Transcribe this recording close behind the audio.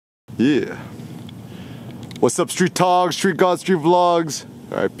Yeah. What's up, street talk, street gods, street vlogs?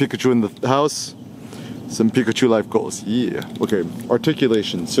 Alright, Pikachu in the house. Some Pikachu life goals. Yeah. Okay,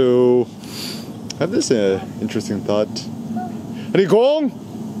 articulation. So, I have this interesting thought. Rigong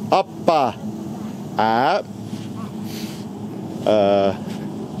Appa.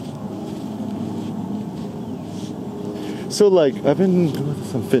 So like, I've been doing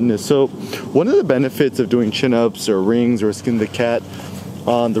some fitness. So, one of the benefits of doing chin-ups or rings or skin the cat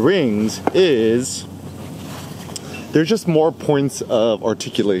on the rings is there's just more points of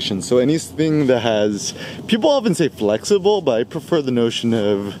articulation. So anything that has, people often say flexible, but I prefer the notion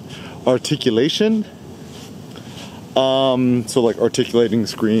of articulation. So like articulating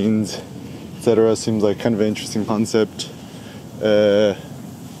screens, etc. seems like kind of an interesting concept.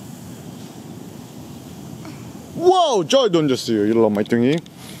 Whoa! 잘 던졌어요. You love my thingy.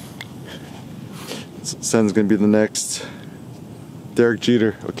 Sen's gonna be the next Derek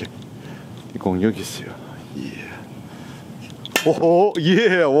Jeter. Okay. 이공 여기 있어요. Yeah. Oh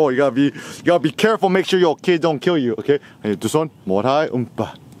yeah. Whoa, you gotta be careful. Make sure your kid don't kill you. Okay. 두 손 모라이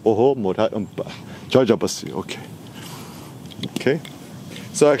음빠. 오호 모라이 음빠. 잘 잡았어요. Okay. Okay.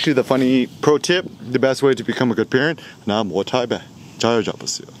 So actually, the funny pro tip: the best way to become a good parent, 나 모라이 배. 잘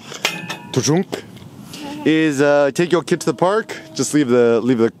잡았어요. 두중. Is take your kid to the park. Just leave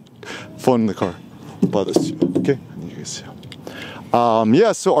the phone in the car. Bothers you. Okay. You guys.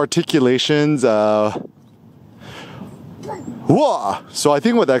 Yeah. So articulations. Whoa. So I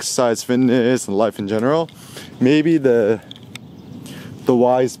think with exercise, fitness, and life in general, maybe the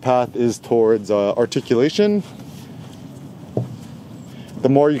wise path is towards articulation. The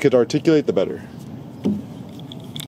more you could articulate, the better.